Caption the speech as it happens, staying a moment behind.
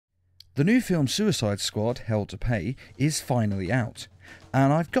The new film Suicide Squad Hell to Pay is finally out,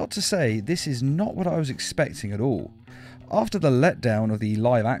 and I've got to say this is not what I was expecting at all. After the letdown of the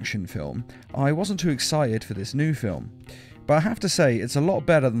live action film, I wasn't too excited for this new film, but I have to say it's a lot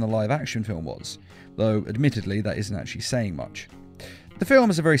better than the live action film was, though admittedly that isn't actually saying much. The film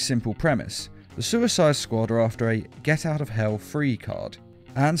has a very simple premise. The Suicide Squad are after a get out of hell free card,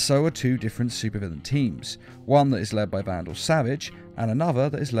 and so are two different supervillain teams, one that is led by Vandal Savage and another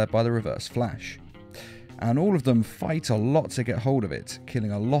that is led by the Reverse Flash. And all of them fight a lot to get hold of it,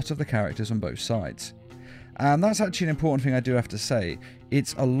 killing a lot of the characters on both sides. And that's actually an important thing I do have to say.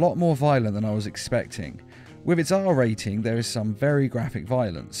 It's a lot more violent than I was expecting. With its R rating, there is some very graphic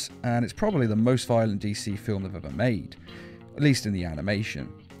violence, and it's probably the most violent DC film they've ever made, at least in the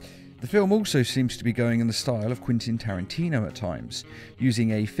animation. The film also seems to be going in the style of Quentin Tarantino at times,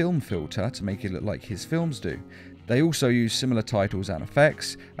 using a film filter to make it look like his films do. They also use similar titles and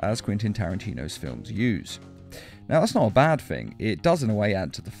effects as Quentin Tarantino's films use. Now that's not a bad thing, it does in a way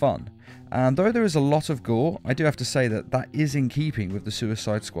add to the fun, and though there is a lot of gore, I do have to say that is in keeping with the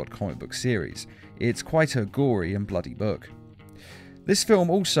Suicide Squad comic book series. It's quite a gory and bloody book. This film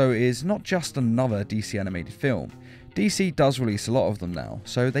also is not just another DC animated film. DC does release a lot of them now,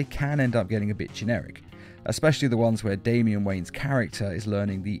 so they can end up getting a bit generic, especially the ones where Damian Wayne's character is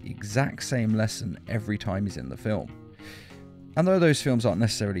learning the exact same lesson every time he's in the film. And though those films aren't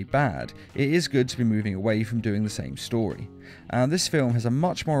necessarily bad, it is good to be moving away from doing the same story. And this film has a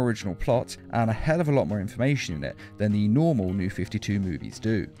much more original plot and a hell of a lot more information in it than the normal New 52 movies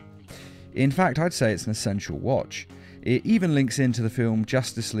do. In fact, I'd say it's an essential watch. It even links into the film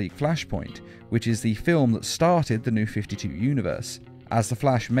Justice League Flashpoint, which is the film that started the New 52 universe, as the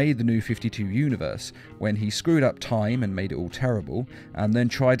Flash made the New 52 universe when he screwed up time and made it all terrible, and then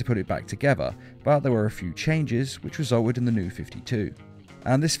tried to put it back together, but there were a few changes which resulted in the New 52.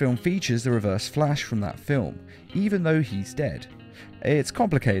 And this film features the Reverse Flash from that film, even though he's dead. It's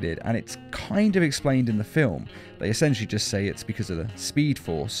complicated, and it's kind of explained in the film. They essentially just say it's because of the Speed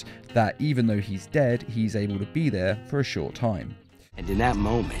Force, that even though he's dead, he's able to be there for a short time. And in that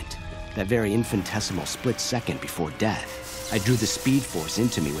moment, that very infinitesimal split second before death, I drew the Speed Force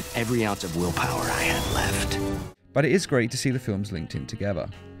into me with every ounce of willpower I had left. But it is great to see the films linked in together.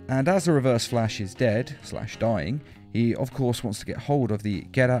 And as the Reverse Flash is dead, / dying, he of course wants to get hold of the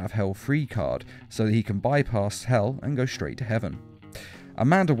Get Out of Hell free card so that he can bypass hell and go straight to heaven.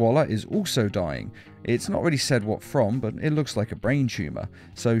 Amanda Waller is also dying. It's not really said what from, but it looks like a brain tumour,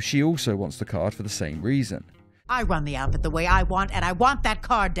 so she also wants the card for the same reason. I run the outfit the way I want, and I want that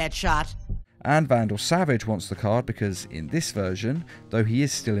card, Deadshot. And Vandal Savage wants the card because in this version, though he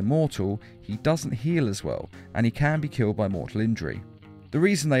is still immortal, he doesn't heal as well, and he can be killed by mortal injury. The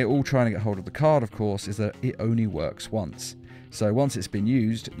reason they are all trying to get hold of the card, of course, is that it only works once. So once it's been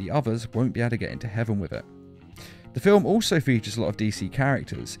used, the others won't be able to get into heaven with it. The film also features a lot of DC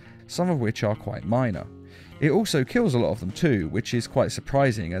characters, some of which are quite minor. It also kills a lot of them too, which is quite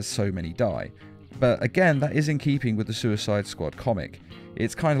surprising as so many die. But again, that is in keeping with the Suicide Squad comic.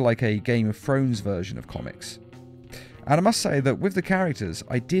 It's kind of like a Game of Thrones version of comics. And I must say that with the characters,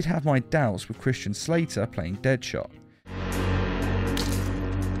 I did have my doubts with Christian Slater playing Deadshot.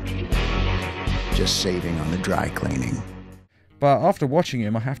 Just saving on the dry cleaning. But after watching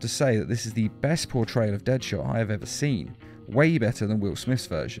him, I have to say that this is the best portrayal of Deadshot I have ever seen, way better than Will Smith's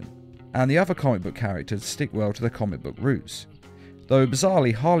version. And the other comic book characters stick well to their comic book roots. Though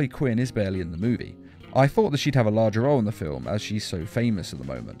bizarrely, Harley Quinn is barely in the movie. I thought that she'd have a larger role in the film as she's so famous at the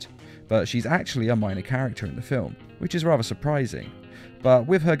moment, but she's actually a minor character in the film, which is rather surprising. But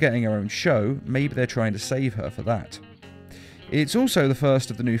with her getting her own show, maybe they're trying to save her for that. It's also the first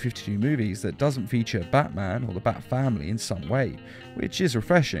of the New 52 movies that doesn't feature Batman or the Bat family in some way, which is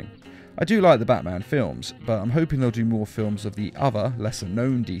refreshing. I do like the Batman films, but I'm hoping they'll do more films of the other, lesser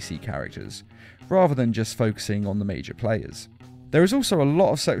known DC characters, rather than just focusing on the major players. There is also a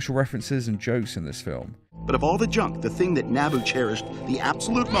lot of sexual references and jokes in this film. But of all the junk, the thing that Nabu cherished the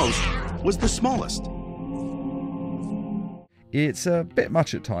absolute most was the smallest. It's a bit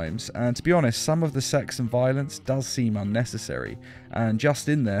much at times, and to be honest, some of the sex and violence does seem unnecessary, and just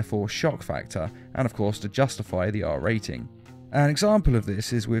in there for shock factor, and of course to justify the R rating. An example of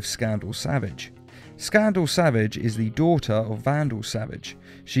this is with Scandal Savage. Scandal Savage is the daughter of Vandal Savage.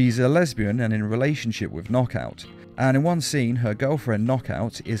 She's a lesbian and in a relationship with Knockout, and in one scene her girlfriend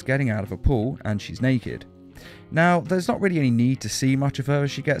Knockout is getting out of a pool and she's naked. Now, there's not really any need to see much of her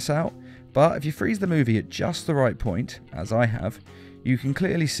as she gets out, but if you freeze the movie at just the right point, as I have, you can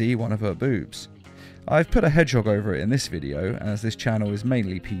clearly see one of her boobs. I've put a hedgehog over it in this video, as this channel is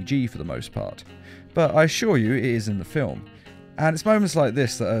mainly PG for the most part, but I assure you it is in the film. And it's moments like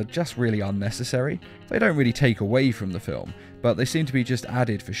this that are just really unnecessary. They don't really take away from the film, but they seem to be just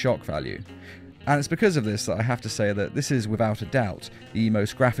added for shock value. And it's because of this that I have to say that this is without a doubt the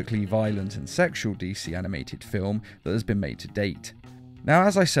most graphically violent and sexual DC animated film that has been made to date. Now,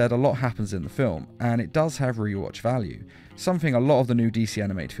 as I said, a lot happens in the film, and it does have rewatch value, something a lot of the new DC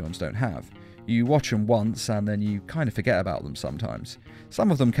animated films don't have. You watch them once and then you kind of forget about them sometimes.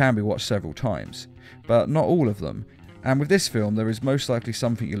 Some of them can be watched several times, but not all of them. And with this film, there is most likely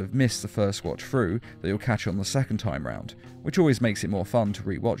something you'll have missed the first watch through that you'll catch on the second time round, which always makes it more fun to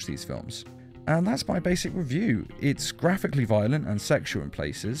rewatch these films. And that's my basic review. It's graphically violent and sexual in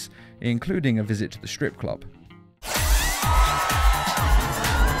places, including a visit to the strip club.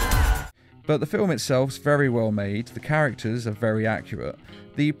 But the film itself's very well made, the characters are very accurate,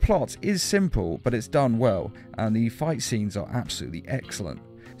 the plot is simple but it's done well, and the fight scenes are absolutely excellent.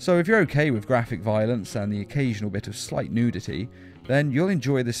 So if you're okay with graphic violence and the occasional bit of slight nudity, then you'll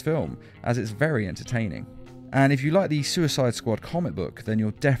enjoy this film, as it's very entertaining. And if you like the Suicide Squad comic book, then you'll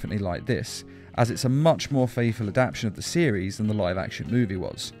definitely like this, as it's a much more faithful adaptation of the series than the live-action movie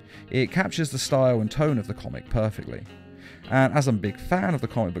was. It captures the style and tone of the comic perfectly. And as I'm a big fan of the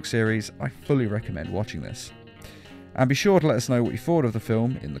comic book series, I fully recommend watching this. And be sure to let us know what you thought of the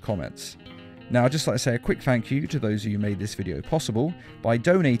film in the comments. Now, I'd just like to say a quick thank you to those of you who made this video possible by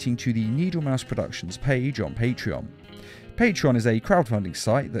donating to the Needle Mouse Productions page on Patreon. Patreon is a crowdfunding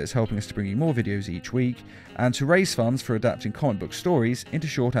site that is helping us to bring you more videos each week and to raise funds for adapting comic book stories into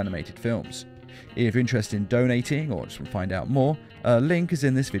short animated films. If you're interested in donating or just want to find out more, a link is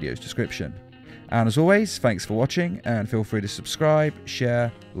in this video's description. And as always, thanks for watching and feel free to subscribe,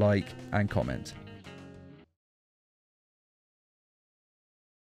 share, like and comment.